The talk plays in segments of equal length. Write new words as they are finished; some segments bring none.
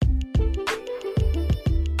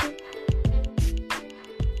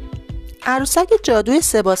عروسک جادوی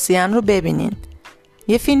سباسیان رو ببینین.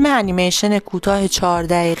 یه فیلم انیمیشن کوتاه 4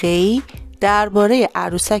 دقیقه‌ای درباره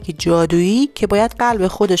عروسک جادویی که باید قلب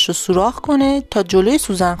خودش رو سوراخ کنه تا جلوی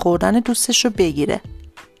سوزن خوردن دوستش رو بگیره.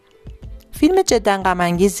 فیلم جدا غم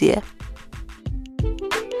انگیزیه.